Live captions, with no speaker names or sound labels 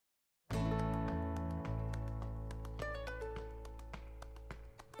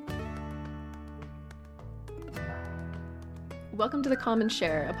Welcome to The Common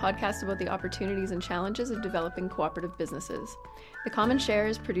Share, a podcast about the opportunities and challenges of developing cooperative businesses. The Common Share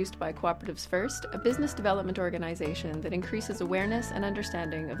is produced by Cooperatives First, a business development organization that increases awareness and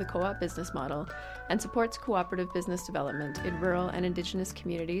understanding of the co-op business model and supports cooperative business development in rural and Indigenous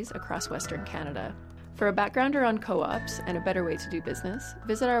communities across Western Canada. For a backgrounder on co-ops and a better way to do business,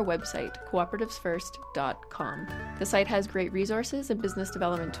 visit our website, cooperativesfirst.com. The site has great resources and business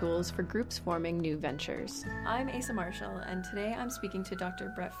development tools for groups forming new ventures. I'm Asa Marshall, and today I'm speaking to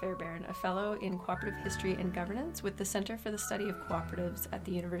Dr. Brett Fairbairn, a fellow in cooperative history and governance with the Centre for the Study of Co-operatives at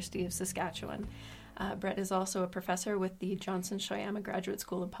the University of Saskatchewan. Brett is also a professor with the Johnson Shoyama Graduate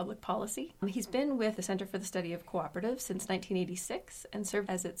School of Public Policy. He's been with the Centre for the Study of Cooperatives since 1986 and served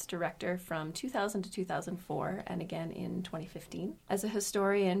as its director from 2000 to 2004 and again in 2015. As a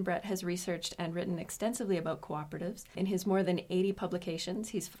historian, Brett has researched and written extensively about cooperatives. In his more than 80 publications,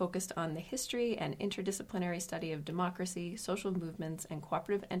 he's focused on the history and interdisciplinary study of democracy, social movements, and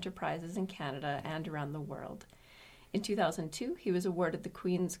cooperative enterprises in Canada and around the world. In 2002, he was awarded the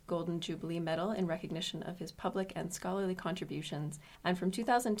Queen's Golden Jubilee Medal in recognition of his public and scholarly contributions, and from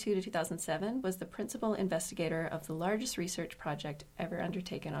 2002 to 2007 was the principal investigator of the largest research project ever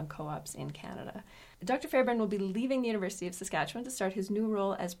undertaken on co-ops in Canada. Dr. Fairbairn will be leaving the University of Saskatchewan to start his new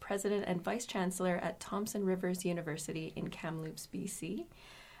role as President and Vice-Chancellor at Thompson Rivers University in Kamloops, BC.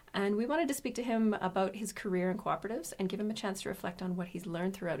 And we wanted to speak to him about his career in cooperatives and give him a chance to reflect on what he's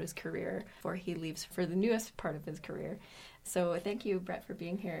learned throughout his career before he leaves for the newest part of his career. So thank you, Brett, for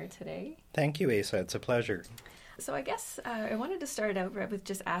being here today. Thank you, Asa. It's a pleasure. So I guess I wanted to start out, Brett, with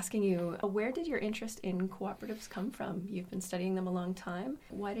just asking you, where did your interest in cooperatives come from? You've been studying them a long time.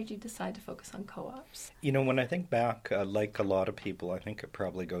 Why did you decide to focus on co-ops? You know, when I think back, like a lot of people, I think it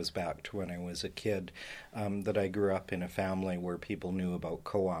probably goes back to when I was a kid, that I grew up in a family where people knew about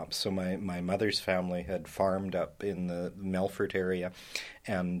co-ops. So my mother's family had farmed up in the Melfort area,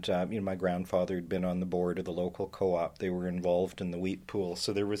 and my grandfather had been on the board of the local co-op. They were involved in the wheat pool,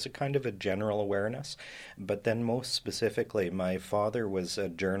 so there was a kind of a general awareness. But then most specifically, my father was a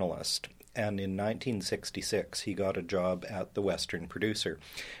journalist, and in 1966 he got a job at the Western Producer,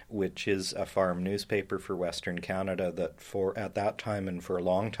 which is a farm newspaper for Western Canada that at that time and for a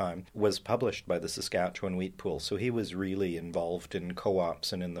long time was published by the Saskatchewan Wheat Pool. So he was really involved in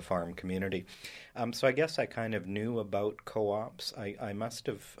co-ops and in the farm community. So I guess I kind of knew about co-ops. I must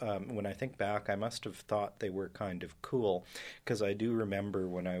have, when I think back, I must have thought they were kind of cool, because I do remember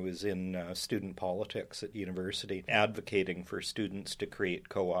when I was in student politics at university advocating for students to create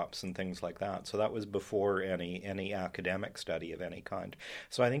co-ops and things like that. So that was before any academic study of any kind.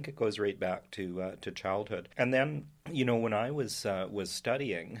 So I think it goes right back to childhood. And then, you know, when I was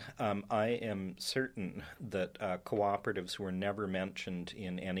studying, I am certain that cooperatives were never mentioned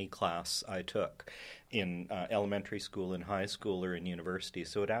in any class I took in elementary school, in high school, or in university.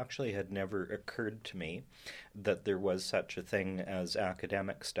 So it actually had never occurred to me that there was such a thing as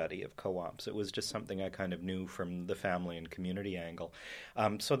academic study of co-ops. It was just something I kind of knew from the family and community angle.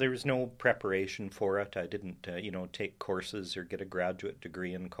 So there was no preparation for it. I didn't, take courses or get a graduate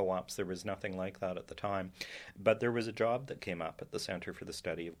degree in co-ops. There was nothing like that at the time. But there was a job that came up at the Centre for the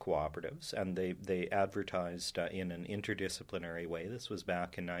Study of Cooperatives, and they advertised in an interdisciplinary way. This was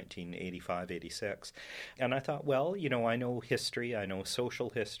back in 1985-86. And I thought, well, I know history, I know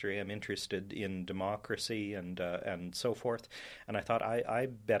social history, I'm interested in democracy and so forth. And I thought, I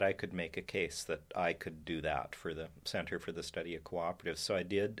bet I could make a case that I could do that for the Centre for the Study of Cooperatives. So I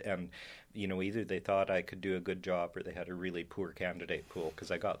did, and either they thought I could do a good job or they had a really poor candidate pool, because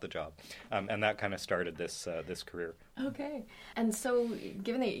I got the job. And that kind of started this career. Okay. And so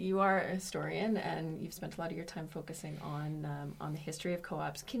given that you are a historian and you've spent a lot of your time focusing on the history of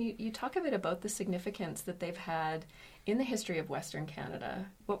co-ops, can you talk a bit about the significance that they've had in the history of Western Canada?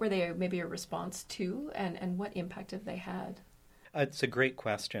 What were they maybe a response to, and what impact have they had? It's a great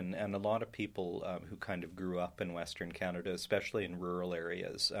question, and a lot of people who kind of grew up in Western Canada, especially in rural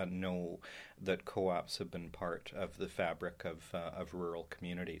areas, know that co-ops have been part of the fabric of rural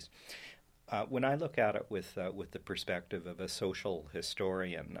communities. When I look at it with the perspective of a social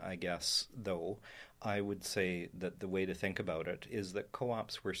historian, I guess, though, I would say that the way to think about it is that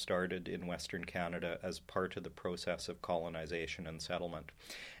co-ops were started in Western Canada as part of the process of colonization and settlement.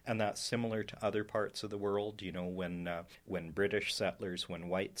 And that's similar to other parts of the world. When British settlers, when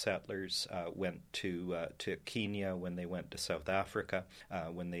white settlers went to Kenya, when they went to South Africa,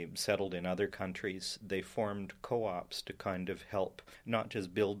 when they settled in other countries, they formed co-ops to kind of help not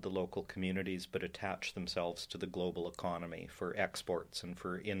just build the local communities, but attach themselves to the global economy for exports and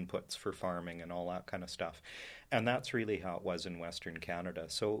for inputs for farming and all that kind of stuff. And that's really how it was in Western Canada.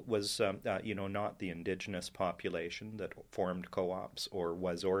 So it was, not the Indigenous population that formed co-ops or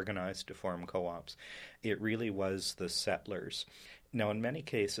was organized to form co-ops. It really was the settlers. Now, in many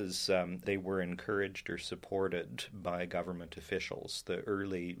cases, they were encouraged or supported by government officials. The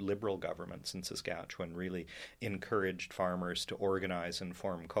early Liberal governments in Saskatchewan really encouraged farmers to organize and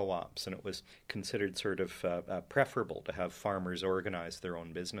form co-ops, and it was considered sort of preferable to have farmers organize their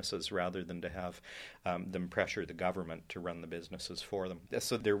own businesses rather than to have them pressure the government to run the businesses for them.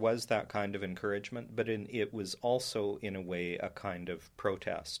 So there was that kind of encouragement, but it was also, in a way, a kind of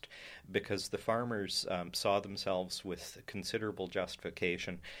protest, because the farmers saw themselves with considerable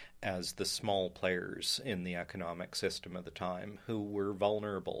justification as the small players in the economic system of the time who were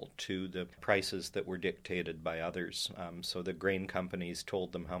vulnerable to the prices that were dictated by others. So the grain companies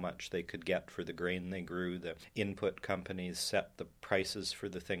told them how much they could get for the grain they grew. The input companies set the prices for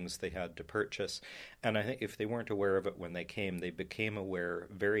the things they had to purchase. And I think if they weren't aware of it when they came, they became aware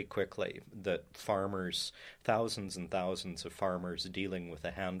very quickly that farmers, thousands and thousands of farmers dealing with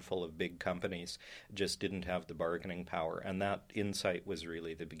a handful of big companies, just didn't have the bargaining power. And that insight was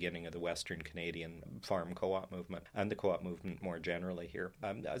really the beginning of the Western Canadian farm co-op movement and the co-op movement more generally here.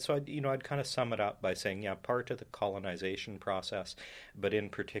 So I'd kind of sum it up by saying, part of the colonization process, but in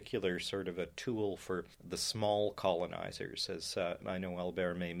particular sort of a tool for the small colonizers, as I know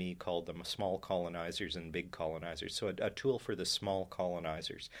Albert Memmi called them, small colonizers and big colonizers. So a tool for the small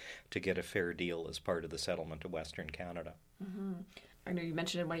colonizers to get a fair deal as part of the settlement of Western Canada. Mm-hmm. I know you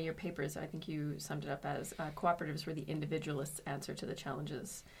mentioned in one of your papers, I think you summed it up as cooperatives were the individualist's answer to the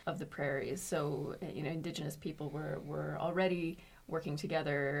challenges of the prairies. So, Indigenous people were already working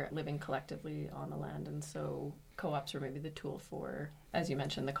together, living collectively on the land, and so co-ops were maybe the tool for, as you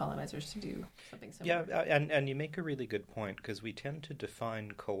mentioned, the colonizers to do something similar. Yeah, and you make a really good point, because we tend to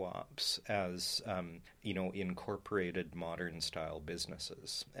define co-ops as, incorporated modern-style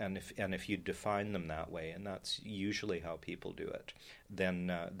businesses. And if you define them that way, and that's usually how people do it,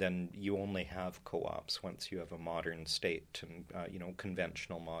 then you only have co-ops once you have a modern state and,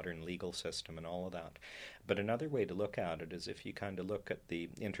 conventional modern legal system and all of that. But another way to look at it is if you kind of look at the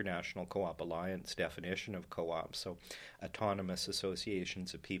International Co-op Alliance definition of co-op. So autonomous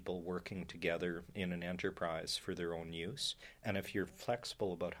associations of people working together in an enterprise for their own use. And if you're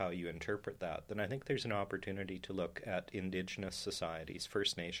flexible about how you interpret that, then I think there's an opportunity to look at Indigenous societies,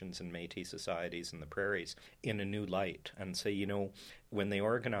 First Nations and Métis societies in the prairies in a new light and say, when they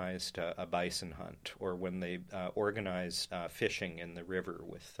organized a bison hunt, or when they organized fishing in the river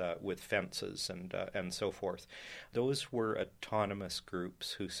with fences and so forth, those were autonomous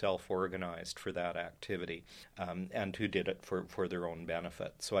groups who self-organized for that activity and who did it for their own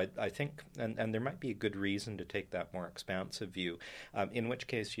benefit. So I think, and there might be a good reason to take that more expansive view, in which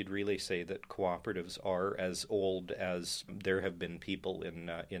case you'd really say that cooperatives are as old as there have been people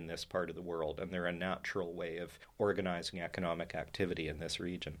in this part of the world, and they're a natural way of organizing economic activity in this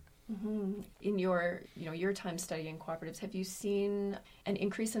region. Mm-hmm. In your time studying cooperatives, have you seen an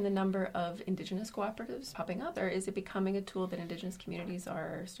increase in the number of Indigenous cooperatives popping up, or is it becoming a tool that Indigenous communities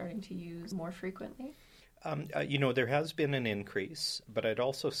are starting to use more frequently? There has been an increase, but I'd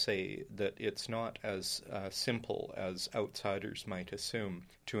also say that it's not as simple as outsiders might assume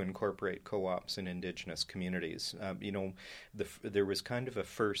to incorporate co-ops in Indigenous communities. There was kind of a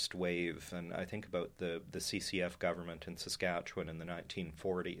first wave, and I think about the CCF government in Saskatchewan in the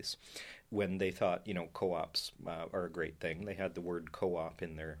 1940s, when they thought, co-ops are a great thing. They had the word co-op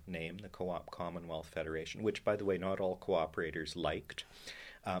in their name, the Co-op Commonwealth Federation, which, by the way, not all cooperators liked,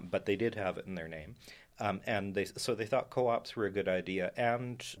 but they did have it in their name. And they thought co-ops were a good idea,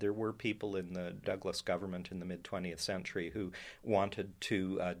 and there were people in the Douglas government in the mid-20th century who wanted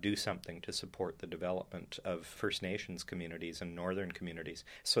to do something to support the development of First Nations communities and northern communities.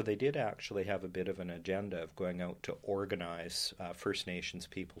 So they did actually have a bit of an agenda of going out to organize First Nations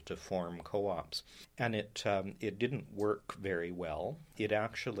people to form co-ops. And it didn't work very well. It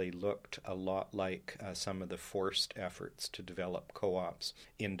actually looked a lot like some of the forced efforts to develop co-ops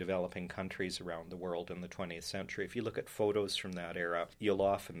in developing countries around the world in the 20th century. If you look at photos from that era, you'll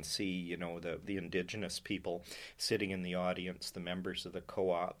often see, the Indigenous people sitting in the audience, the members of the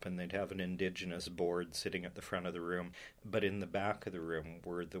co-op, and they'd have an Indigenous board sitting at the front of the room. But in the back of the room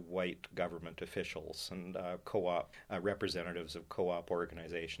were the white government officials and co-op representatives of co-op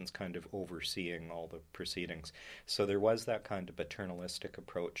organizations kind of overseeing all the proceedings. So there was that kind of paternalistic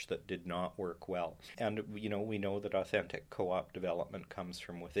approach that did not work well. And, we know that authentic co-op development comes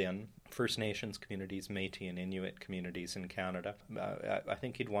from within First Nations communities communities, Métis and Inuit communities in Canada. I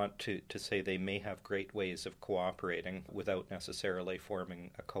think you'd want to say they may have great ways of cooperating without necessarily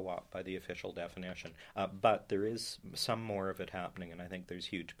forming a co-op by the official definition. But there is some more of it happening, and I think there's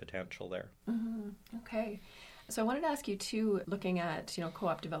huge potential there. Mm-hmm. Okay. So I wanted to ask you too, looking at,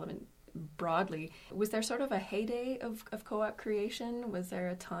 co-op development broadly, was there sort of a heyday of co-op creation? Was there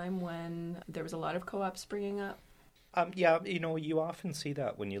a time when there was a lot of co-ops springing up? You often see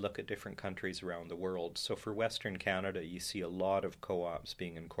that when you look at different countries around the world. So for Western Canada, you see a lot of co-ops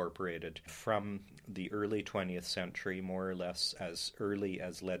being incorporated from the early 20th century, more or less as early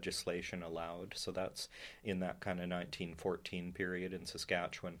as legislation allowed. So that's in that kind of 1914 period in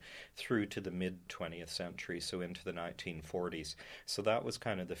Saskatchewan through to the mid-20th century, so into the 1940s. So that was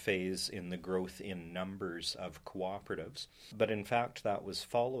kind of the phase in the growth in numbers of cooperatives. But in fact, that was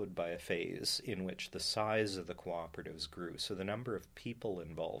followed by a phase in which the size of the cooperatives grew. So the number of people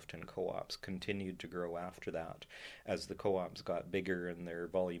involved in co-ops continued to grow after that as the co-ops got bigger and their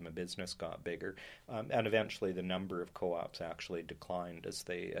volume of business got bigger. And eventually the number of co-ops actually declined as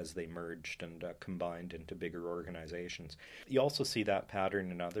they merged and combined into bigger organizations. You also see that pattern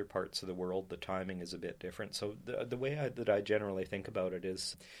in other parts of the world. The timing is a bit different. So the way that I generally think about it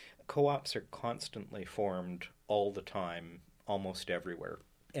is co-ops are constantly formed all the time, almost everywhere.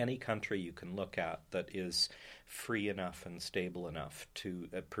 Any country you can look at that is free enough and stable enough to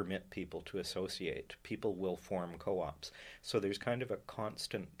permit people to associate, people will form co-ops. So there's kind of a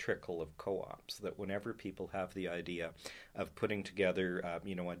constant trickle of co-ops that whenever people have the idea of putting together,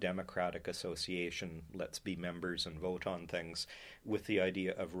 a democratic association, let's be members and vote on things, with the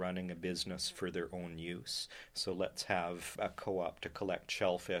idea of running a business for their own use. So let's have a co-op to collect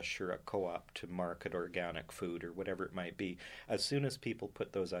shellfish or a co-op to market organic food or whatever it might be. As soon as people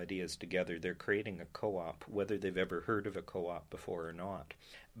put those ideas together, they're creating a co-op, whether they've ever heard of a co-op before or not.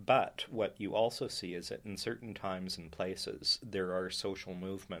 But what you also see is that in certain times and places, there are social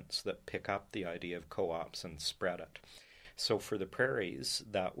movements that pick up the idea of co-ops and spread it. So for the prairies,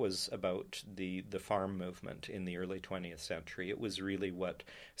 that was about the farm movement in the early 20th century. It was really what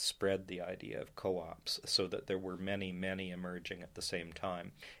spread the idea of co-ops, so that there were many, many emerging at the same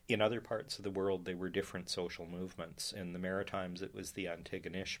time. In other parts of the world, they were different social movements. In the Maritimes, it was the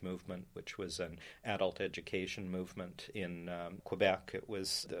Antigonish movement, which was an adult education movement. In Quebec, it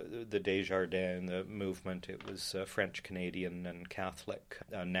was the Desjardins movement. It was French-Canadian and Catholic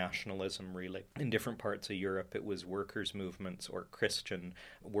nationalism, really. In different parts of Europe, it was workers' movements or Christian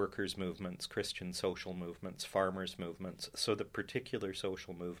workers' movements, Christian social movements, farmers' movements. So the particular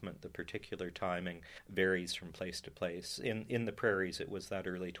social movement, the particular timing varies from place to place. In the prairies, it was that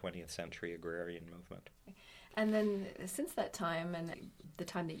early 20th century agrarian movement. And then since that time and the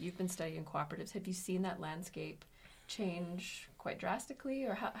time that you've been studying cooperatives, have you seen that landscape change quite drastically,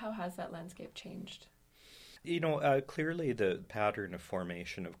 or how has that landscape changed? Clearly the pattern of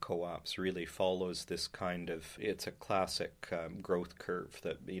formation of co-ops really follows this kind of, it's a classic growth curve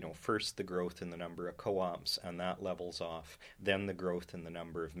that, first the growth in the number of co-ops and that levels off, then the growth in the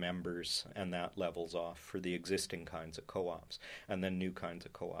number of members and that levels off for the existing kinds of co-ops, and then new kinds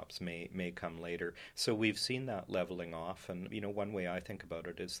of co-ops may come later. So we've seen that leveling off, and, one way I think about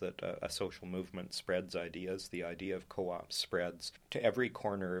it is that a social movement spreads ideas. The idea of co-ops spreads to every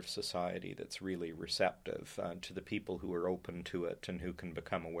corner of society that's really receptive to the people who are open to it and who can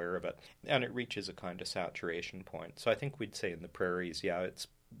become aware of it. And it reaches a kind of saturation point. So I think we'd say in the prairies, it's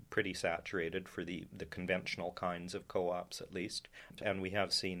pretty saturated for the conventional kinds of co-ops at least. And we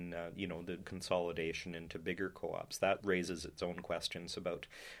have seen, the consolidation into bigger co-ops. That raises its own questions about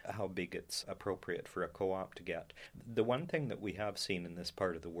how big it's appropriate for a co-op to get. The one thing that we have seen in this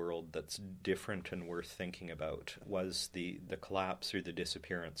part of the world that's different and worth thinking about was the collapse or the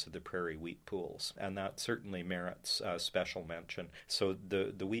disappearance of the prairie wheat pools. And that certainly merits special mention. So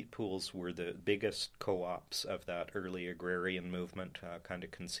the wheat pools were the biggest co-ops of that early agrarian movement, kind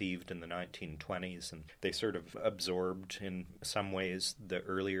of conceived in the 1920s, and they sort of absorbed in some ways the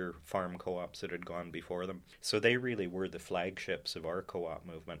earlier farm co-ops that had gone before them. So they really were the flagships of our co-op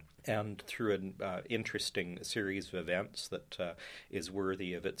movement. And through an interesting series of events that is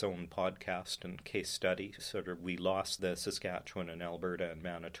worthy of its own podcast and case study, we lost the Saskatchewan and Alberta and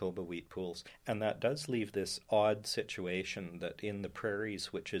Manitoba wheat pools. And that does leave this odd situation that in the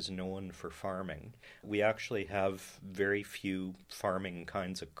prairies, which is known for farming, we actually have very few farming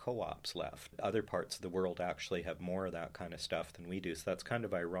kinds of co-ops left. Other parts of the world actually have more of that kind of stuff than we do. So that's kind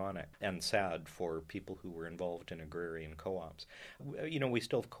of ironic and sad for people who were involved in agrarian co-ops. We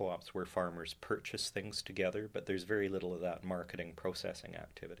still have co-ops where farmers purchase things together, but there's very little of that marketing processing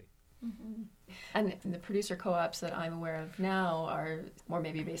activity. Mm-hmm. And the producer co-ops that I'm aware of now are more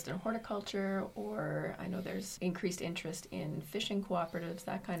maybe based in horticulture, or I know there's increased interest in fishing cooperatives,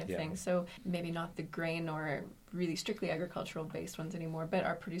 that kind of thing. So maybe not the grain or really strictly agricultural based ones anymore, but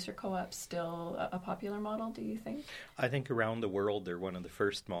are producer co-ops still a popular model, do you think? I think around the world they're one of the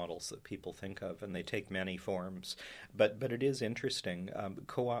first models that people think of, and they take many forms. But it is interesting.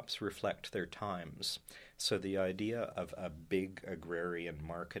 Co-ops reflect their times. So the idea of a big agrarian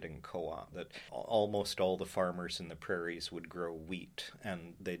marketing co-op, that almost all the farmers in the prairies would grow wheat,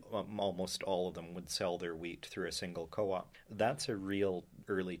 and almost all of them would sell their wheat through a single co-op. That's a real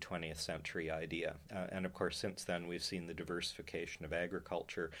early 20th century idea. And of course, since then, we've seen the diversification of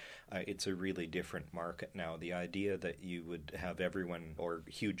agriculture. It's a really different market now. The idea that you would have everyone or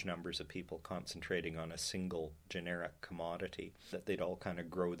huge numbers of people concentrating on a single generic commodity, that they'd all kind of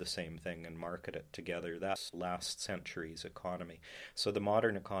grow the same thing and market it together, that's last century's economy. So the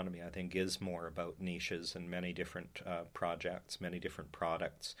modern economy, I think, is more about niches and many different projects, many different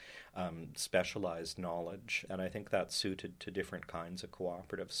products, specialized knowledge, and I think that's suited to different kinds of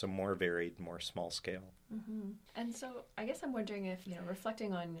cooperatives, so more varied, more small scale. Mm-hmm. And so I guess I'm wondering if,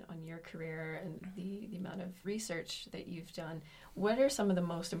 reflecting on your career and the amount of research that you've done, what are some of the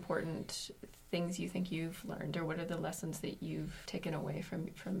most important things you think you've learned, or what are the lessons that you've taken away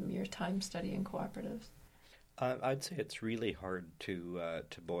from your time studying cooperatives? I'd say it's really hard to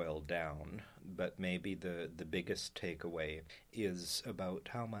boil down, but maybe the biggest takeaway is about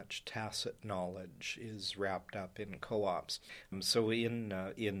how much tacit knowledge is wrapped up in co-ops. So in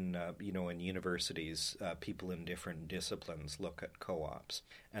universities, people in different disciplines look at co-ops,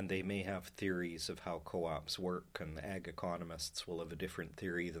 and they may have theories of how co-ops work, and the ag economists will have a different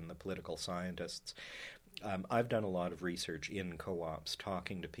theory than the political scientists. I've done a lot of research in co-ops,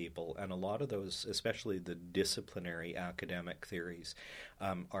 talking to people, and a lot of those, especially the disciplinary academic theories,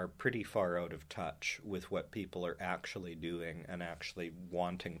 are pretty far out of touch with what people are actually doing and actually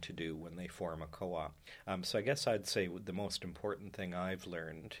wanting to do when they form a co-op. So I guess I'd say the most important thing I've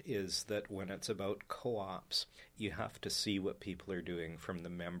learned is that when it's about co-ops, you have to see what people are doing from the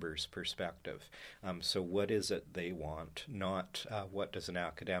members' perspective. So what is it they want, not what does an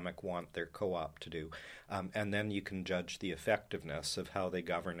academic want their co-op to do. And then you can judge the effectiveness of how they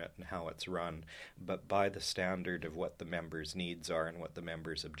govern it and how it's run, but by the standard of what the members' needs are and what the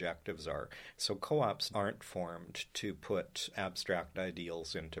members' objectives are. So co-ops aren't formed to put abstract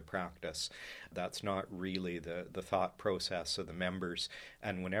ideals into practice. That's not really the thought process of the members.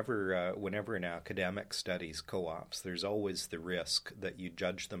 And whenever an academic studies co-ops, there's always the risk that you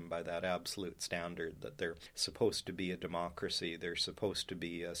judge them by that absolute standard, that they're supposed to be a democracy, they're supposed to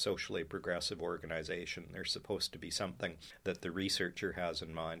be a socially progressive organization, they're supposed to be something that the researcher has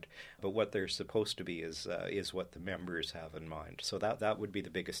in mind. But what they're supposed to be is what the members have in mind. So that would be the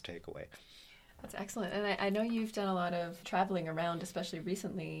biggest takeaway. That's excellent. And I know you've done a lot of traveling around, especially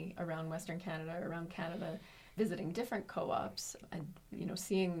recently around Western Canada, around Canada, visiting different co-ops and,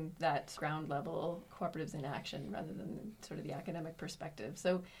 seeing that ground level cooperatives in action rather than sort of the academic perspective.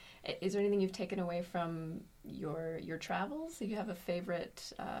 So is there anything you've taken away from your travels? Do you have a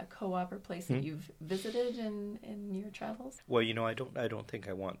favorite co-op or place that you've visited in your travels? Well, I don't think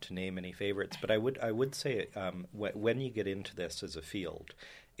I want to name any favorites, but I would say when you get into this as a field,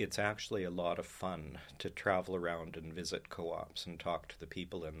 it's actually a lot of fun to travel around and visit co-ops and talk to the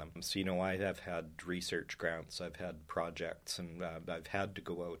people in them. So, I have had research grants, I've had projects, and I've had to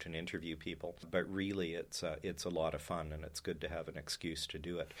go out and interview people. But really, it's a lot of fun, and it's good to have an excuse to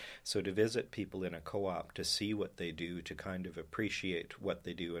do it. So to visit people in a co-op, to see what they do, to kind of appreciate what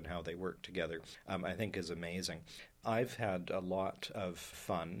they do and how they work together, I think is amazing. I've had a lot of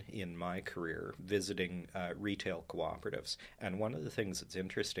fun in my career visiting retail cooperatives. And one of the things that's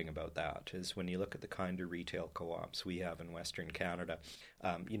interesting about that is when you look at the kind of retail co-ops we have in Western Canada,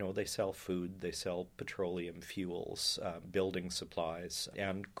 they sell food, they sell petroleum fuels, building supplies,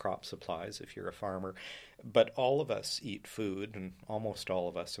 and crop supplies if you're a farmer. But all of us eat food, and almost all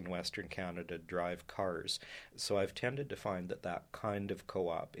of us in Western Canada drive cars. So I've tended to find that kind of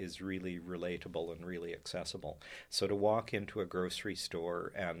co-op is really relatable and really accessible. So to walk into a grocery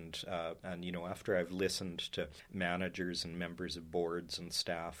store and after I've listened to managers and members of boards and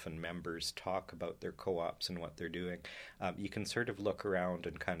staff and members talk about their co-ops and what they're doing, you can sort of look around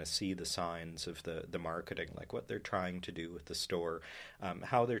and kind of see the signs of the marketing, like what they're trying to do with the store,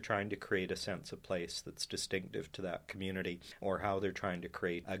 how they're trying to create a sense of place that's distinctive to that community, or how they're trying to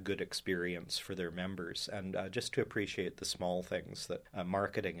create a good experience for their members, and just to appreciate the small things that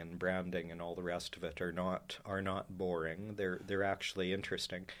marketing and branding and all the rest of it are not boring. They're actually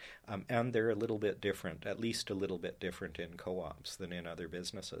interesting, and they're a little bit different, at least a little bit different in co-ops than in other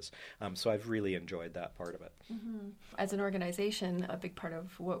businesses. So I've really enjoyed that part of it. Mm-hmm. As an organization, a big part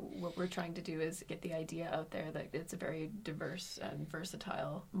of what we're trying to do is get the idea out there that it's a very diverse and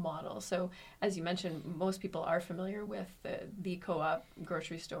versatile model. So as you mentioned, most people are familiar with the co-op,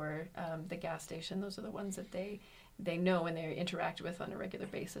 grocery store, the gas station. Those are the ones that they know and they interact with on a regular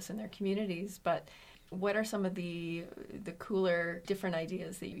basis in their communities. But what are some of the cooler, different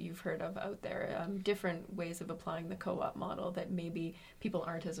ideas that you've heard of out there, different ways of applying the co-op model that maybe people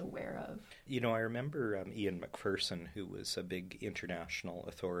aren't as aware of? I remember Ian McPherson, who was a big international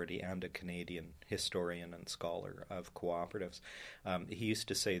authority and a Canadian historian and scholar of cooperatives. He used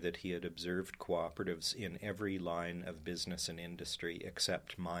to say that he had observed cooperatives in every line of business and industry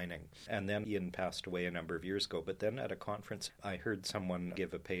except mining. And then Ian passed away a number of years ago, but then at a conference I heard someone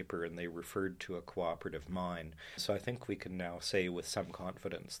give a paper and they referred to a cooperative mine. So I think we can now say with some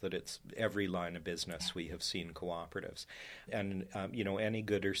confidence that it's every line of business we have seen cooperatives. And, any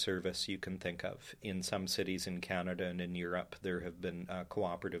good or service you can think of. In some cities in Canada and in Europe, there have been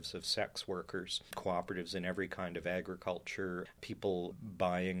cooperatives of sex workers, cooperatives in every kind of agriculture, people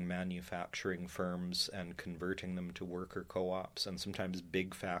buying manufacturing firms and converting them to worker co-ops, and sometimes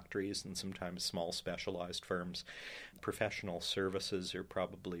big factories and sometimes small specialized firms. Professional services are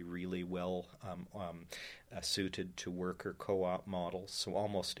probably really well suited to worker co-op models. So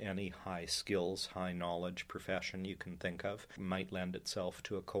almost any high skills, high knowledge profession you can think of might lend itself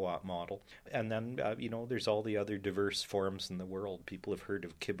to a co-op model. And then, there's all the other diverse forms in the world. People have heard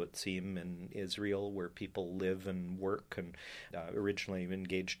of kibbutzim in Israel, where people live and work and originally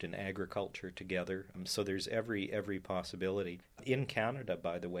engaged in agriculture together. So there's every possibility. In Canada,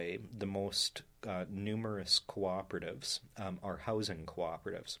 by the way, the most numerous cooperatives are housing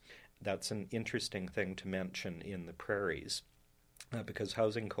cooperatives. That's an interesting thing to mention in the prairies, because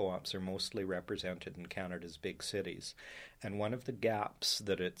housing co-ops are mostly represented in Canada's big cities. And one of the gaps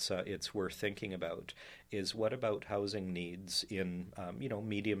that it's worth thinking about is, what about housing needs in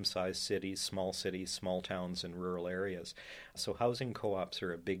medium-sized cities, small towns, and rural areas? So housing co-ops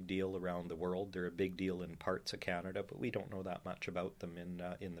are a big deal around the world. They're a big deal in parts of Canada, but we don't know that much about them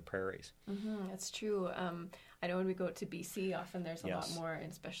in the prairies. Mm-hmm, that's true. I know when we go to BC, often there's a Yes. lot more,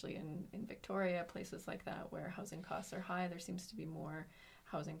 especially in Victoria, places like that where housing costs are high. There seems to be more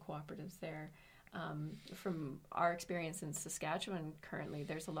housing cooperatives there. From our experience in Saskatchewan currently,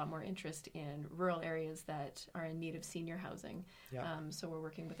 there's a lot more interest in rural areas that are in need of senior housing. Yeah. So we're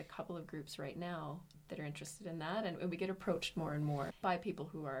working with a couple of groups right now that are interested in that, and we get approached more and more by people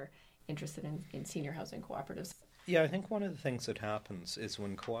who are interested in senior housing cooperatives. Yeah, I think one of the things that happens is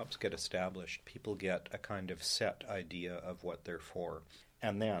when co-ops get established, people get a kind of set idea of what they're for.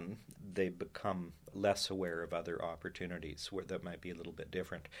 And then they become less aware of other opportunities that might be a little bit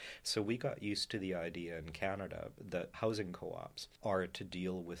different. So we got used to the idea in Canada that housing co-ops are to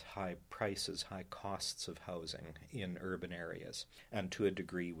deal with high prices, high costs of housing in urban areas, and to a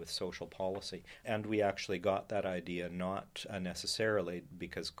degree with social policy. And we actually got that idea not necessarily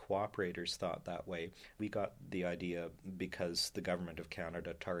because cooperators thought that way. We got the idea because the Government of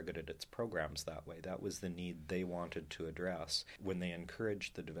Canada targeted its programs that way. That was the need they wanted to address when they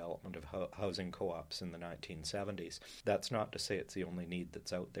encouraged the development of housing co-ops in the 1970s. That's not to say it's the only need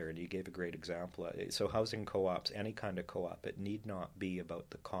that's out there, and you gave a great example. So housing co-ops, any kind of co-op, it need not be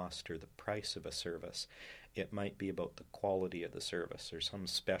about the cost or the price of a service. It might be about the quality of the service or some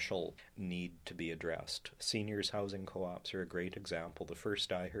special need to be addressed. Seniors housing co-ops are a great example. The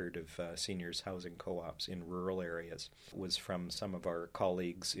first I heard of seniors housing co-ops in rural areas was from some of our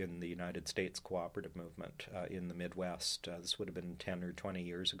colleagues in the United States cooperative movement in the Midwest. This would have been 10 or 20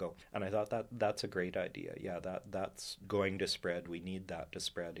 years ago. And I thought that's a great idea. Yeah, that's going to spread. We need that to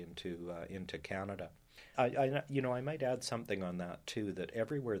spread into Canada. I might add something on that too, that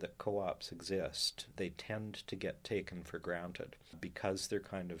everywhere that co-ops exist, they tend to get taken for granted because they're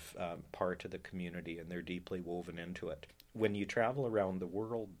kind of part of the community and they're deeply woven into it. When you travel around the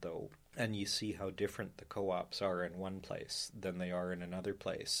world, though, and you see how different the co-ops are in one place than they are in another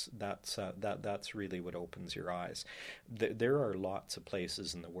place, that's really what opens your eyes. There are lots of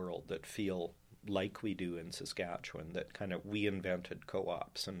places in the world that feel like we do in Saskatchewan, that kind of we invented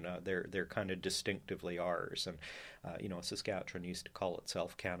co-ops, and they're kind of distinctively ours. And Saskatchewan used to call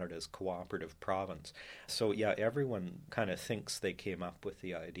itself Canada's cooperative province. So yeah, everyone kind of thinks they came up with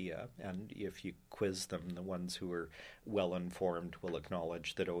the idea, and if you quiz them, the ones who are well-informed will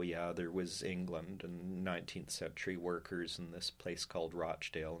acknowledge that, oh yeah, there was England and 19th century workers in this place called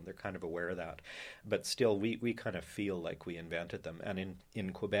Rochdale, and they're kind of aware of that. But still, we kind of feel like we invented them. And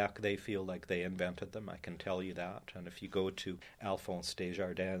in Quebec, they feel like they invented them, I can tell you that. And if you go to Alphonse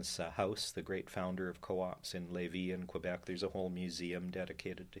Desjardins' house, the great founder of co-ops in Lévis in Quebec, there's a whole museum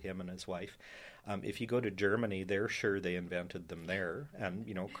dedicated to him and his wife. If you go to Germany, they're sure they invented them there. And,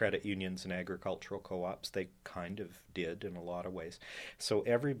 credit unions and agricultural co-ops, they kind of did in a lot of ways. So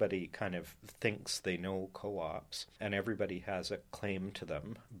everybody kind of thinks they know co-ops, and everybody has a claim to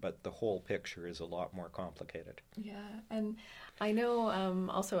them, but the whole picture is a lot more complicated. Yeah, and I know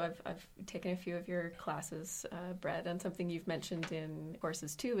also I've taken a few of your classes, Brett, and something you've mentioned in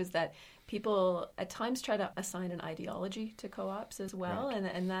courses too is that people at times try to assign an ideology to co-ops as well,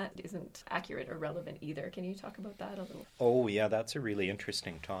 right. and that isn't accurate or relevant either. Can you talk about that a little? Oh, yeah, that's a really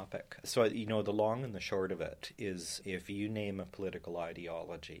interesting topic. So, the long and the short of it is if you name a political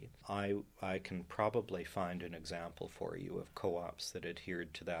ideology, I can probably find an example for you of co-ops that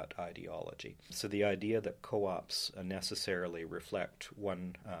adhered to that ideology. So the idea that co-ops necessarily reflect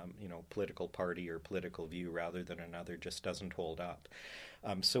one, political party or political view rather than another just doesn't hold up.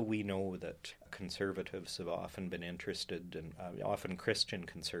 So we know that conservatives have often been interested, and often Christian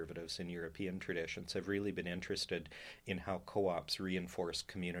conservatives in European traditions have really been interested in how co-ops reinforce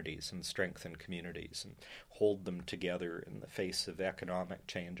communities and strengthen communities and hold them together in the face of economic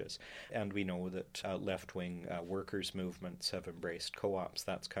changes. And we know that left-wing workers' movements have embraced co-ops.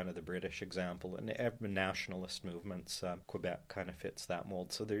 That's kind of the British example. And nationalist movements, Quebec kind of fits that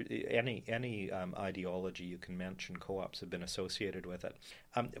mold. So there, any ideology you can mention, co-ops have been associated with it.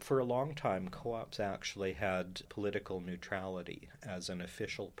 For a long time, co-ops actually had political neutrality as an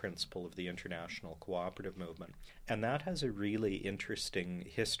official principle of the international cooperative movement. And that has a really interesting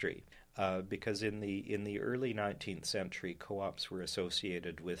history. Because in the early 19th century, co-ops were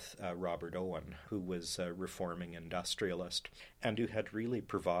associated with Robert Owen, who was a reforming industrialist and who had really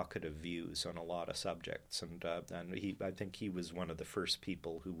provocative views on a lot of subjects. And I think he was one of the first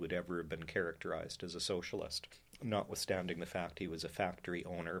people who would ever have been characterized as a socialist, notwithstanding the fact he was a factory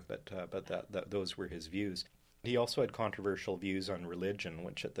owner, but those were his views. He also had controversial views on religion,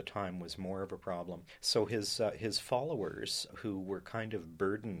 which at the time was more of a problem. So his followers, who were kind of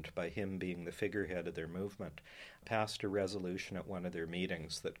burdened by him being the figurehead of their movement, passed a resolution at one of their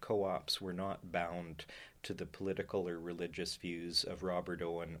meetings that co-ops were not bound to the political or religious views of Robert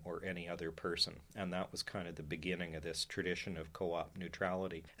Owen or any other person. And that was kind of the beginning of this tradition of co-op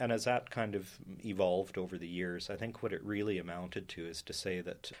neutrality. And as that kind of evolved over the years, I think what it really amounted to is to say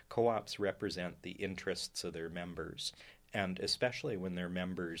that co-ops represent the interests of their members. And especially when their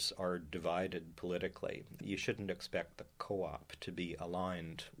members are divided politically, you shouldn't expect the co-op to be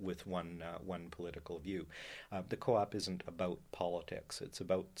aligned with one political view. The co-op isn't about politics. It's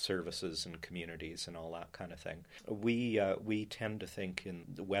about services and communities and all that kind of thing. We tend to think in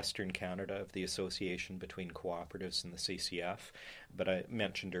Western Canada of the association between cooperatives and the CCF, but I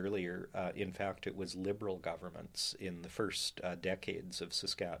mentioned earlier, in fact, it was Liberal governments in the first decades of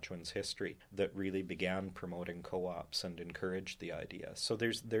Saskatchewan's history that really began promoting co-ops and encouraged the idea. So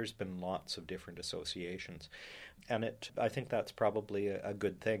there's been lots of different associations. And I think that's probably a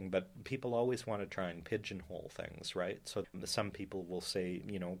good thing, but people always want to try and pigeonhole things, right? So some people will say,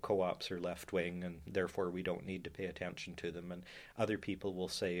 co-ops are left-wing and therefore we don't need to pay attention to them. And other people will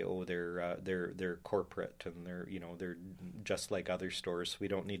say, oh, they're corporate and they're just like other stores. We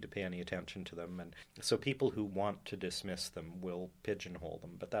don't need to pay any attention to them. And so people who want to dismiss them will pigeonhole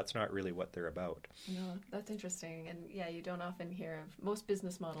them, but that's not really what they're about. No, that's interesting. And yeah, you don't often hear of, most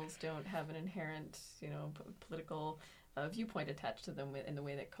business models don't have an inherent, political viewpoint attached to them in the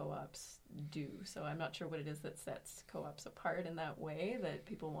way that co-ops do. So I'm not sure what it is that sets co-ops apart in that way, that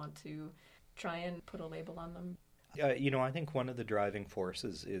people want to try and put a label on them. I think one of the driving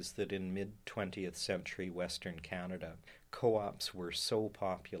forces is that in mid-20th century Western Canada, co-ops were so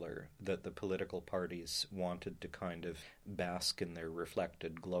popular that the political parties wanted to kind of bask in their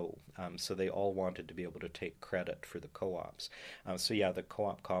reflected glow. So they all wanted to be able to take credit for the co-ops. The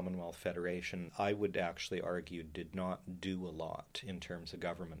Co-op Commonwealth Federation, I would actually argue, did not do a lot in terms of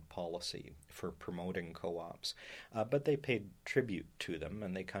government policy for promoting co-ops. But they paid tribute to them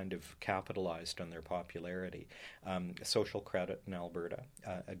and they kind of capitalized on their popularity. Social Credit in Alberta,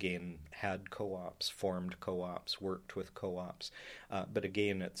 again, had co-ops, formed co-ops, worked with co-ops. But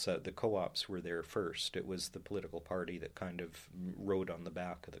again, it's the co-ops were there first. It was the political party that kind of rode on the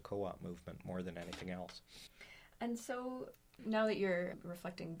back of the co-op movement more than anything else. And so now that you're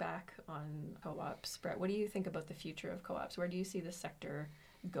reflecting back on co-ops, Brett, what do you think about the future of co-ops? Where do you see the sector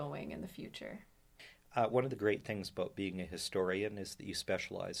going in the future? One of the great things about being a historian is that you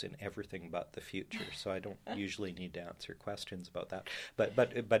specialize in everything but the future. So I don't usually need to answer questions about that.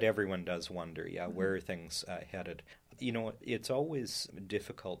 But everyone does wonder, where are things headed? It's always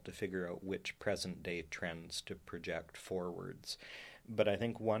difficult to figure out which present-day trends to project forwards. But I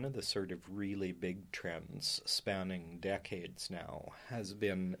think one of the sort of really big trends spanning decades now has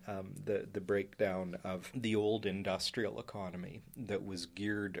been the breakdown of the old industrial economy that was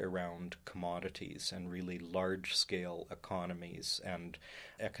geared around commodities and really large-scale economies and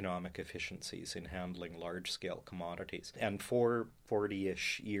economic efficiencies in handling large-scale commodities. And for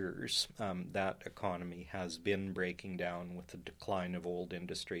 40-ish years, that economy has been breaking down with the decline of old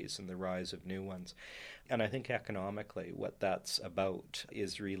industries and the rise of new ones. And I think economically what that's about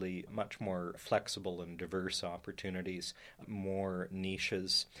is really much more flexible and diverse opportunities, more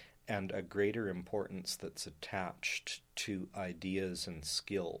niches, and a greater importance that's attached to ideas and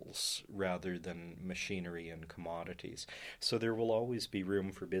skills rather than machinery and commodities. So there will always be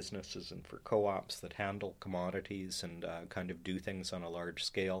room for businesses and for co-ops that handle commodities and kind of do things on a large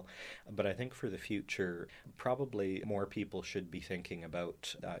scale. But I think for the future, probably more people should be thinking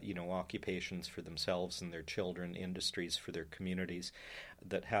about, occupations for themselves and their children, industries for their communities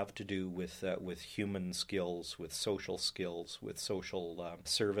that have to do with human skills, with social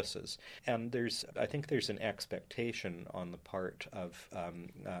services. And I think there's an expectation on the part of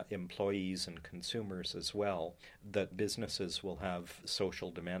employees and consumers as well that businesses will have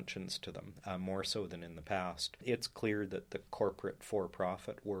social dimensions to them, more so than in the past. It's clear that the corporate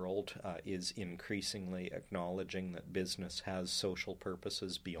for-profit world is increasingly acknowledging that business has social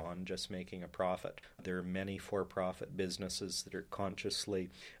purposes beyond just making a profit. There are many for-profit businesses that are consciously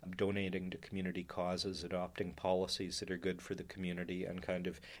donating to community causes, adopting policies that are good for the community, and kind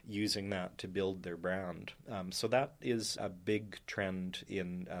of using that to build their brand. So that is a big trend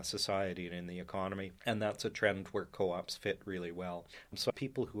in society and in the economy, and that's a trend where co-ops fit really well. So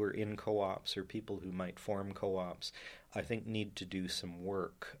people who are in co-ops or people who might form co-ops, I think, need to do some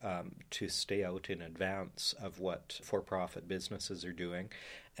work to stay out in advance of what for-profit businesses are doing.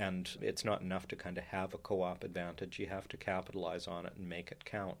 And it's not enough to kind of have a co-op advantage. You have to capitalize on it and make it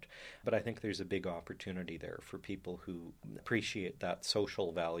count. But I think there's a big opportunity there for people who appreciate that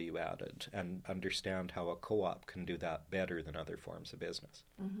social value added and understand how a co-op can do that better than other forms of business.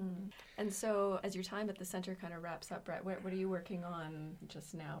 Mm-hmm. And so as your time at the center kind of wraps up, Brett, what are you working on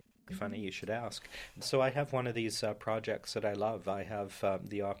just now? Funny you should ask. So I have one of these projects that I love. I have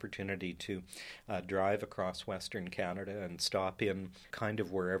the opportunity to drive across Western Canada and stop in kind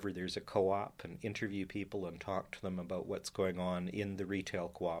of wherever there's a co-op and interview people and talk to them about what's going on in the retail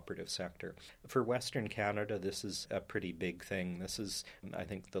cooperative sector. For Western Canada, this is a pretty big thing. This is, I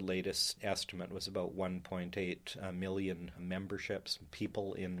think the latest estimate was about 1.8 million memberships,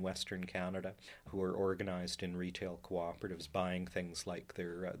 people in Western Canada who are organized in retail cooperatives buying things like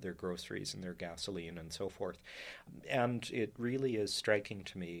their groceries and their gasoline and so forth. And it really is striking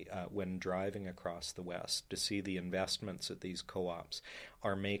to me when driving across the West to see the investments that these co-ops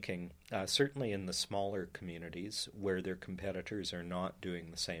are making, certainly in the smaller communities where their competitors are not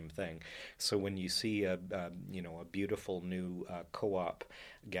doing the same thing. So when you see a beautiful new co-op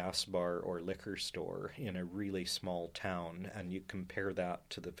gas bar or liquor store in a really small town and you compare that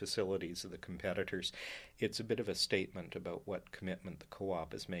to the facilities of the competitors, it's a bit of a statement about what commitment the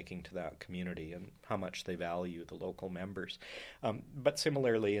co-op is making to that community and how much they value the local members. But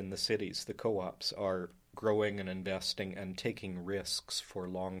similarly in the cities, the co-ops are growing and investing and taking risks for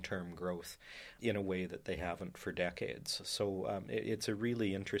long-term growth in a way that they haven't for decades. So it's a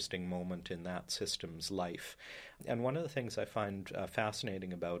really interesting moment in that system's life. And one of the things I find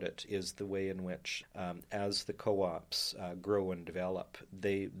fascinating about it is the way in which, as the co-ops grow and develop,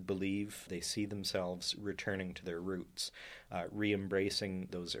 they see themselves returning to their roots, re-embracing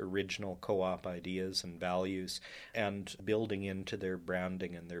those original co-op ideas and values, and building into their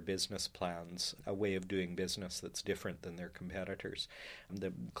branding and their business plans a way of doing business that's different than their competitors.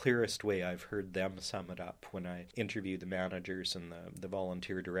 The clearest way I've heard them sum it up when I interview the managers and the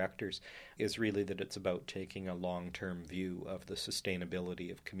volunteer directors is really that it's about taking a long-term view of the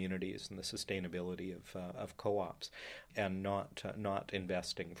sustainability of communities and the sustainability of co-ops, and not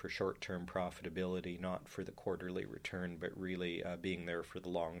investing for short-term profitability, not for the quarterly return, but really being there for the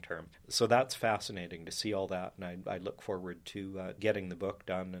long term. So that's fascinating to see all that, and I look forward to getting the book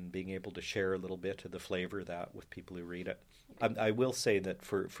done and being able to share a little bit of the flavor of that with people who read it. I will say that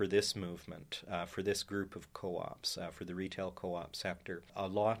for this movement, for this group of co-ops, for the retail co-op sector, a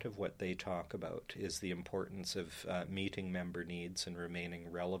lot of what they talk about is the importance of meeting member needs and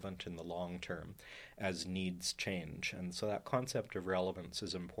remaining relevant in the long term as needs change. And so that concept of relevance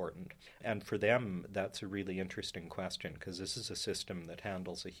is important. And for them, that's a really interesting question, because this is a system that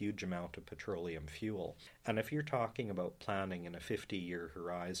handles a huge amount of petroleum fuel. And if you're talking about planning in a 50-year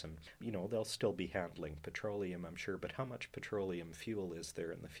horizon, they'll still be handling petroleum, I'm sure, but how much petroleum fuel is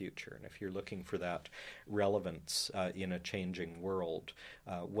there in the future? And if you're looking for that relevance in a changing world,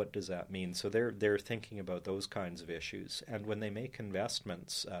 what does that mean? So they're thinking about those kinds of issues. And when they make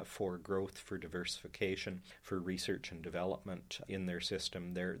investments for growth, for diversification, for research and development in their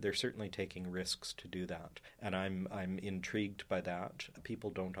system, they're certainly taking risks to do that. And I'm intrigued by that. People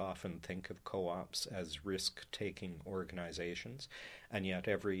don't often think of co-ops as risk-taking organizations, and yet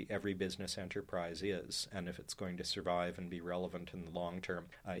every business enterprise is. And if it's going to survive and be relevant in the long term,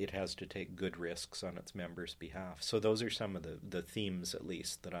 it has to take good risks on its members' behalf. So those are some of the themes, at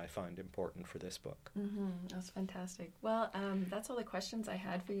least, that I find important for this book. Mm-hmm. That's fantastic. Well, that's all the questions I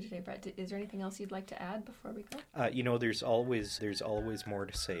had for you today, Brett. Is there anything else you'd like to add before we go? There's always more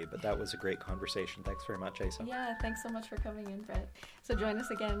to say, but that was a great conversation. Thanks very much, Asa. Yeah, thanks so much for coming in, Brett. So join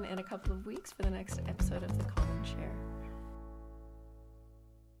us again in a couple of weeks for the next episode of The Common Share.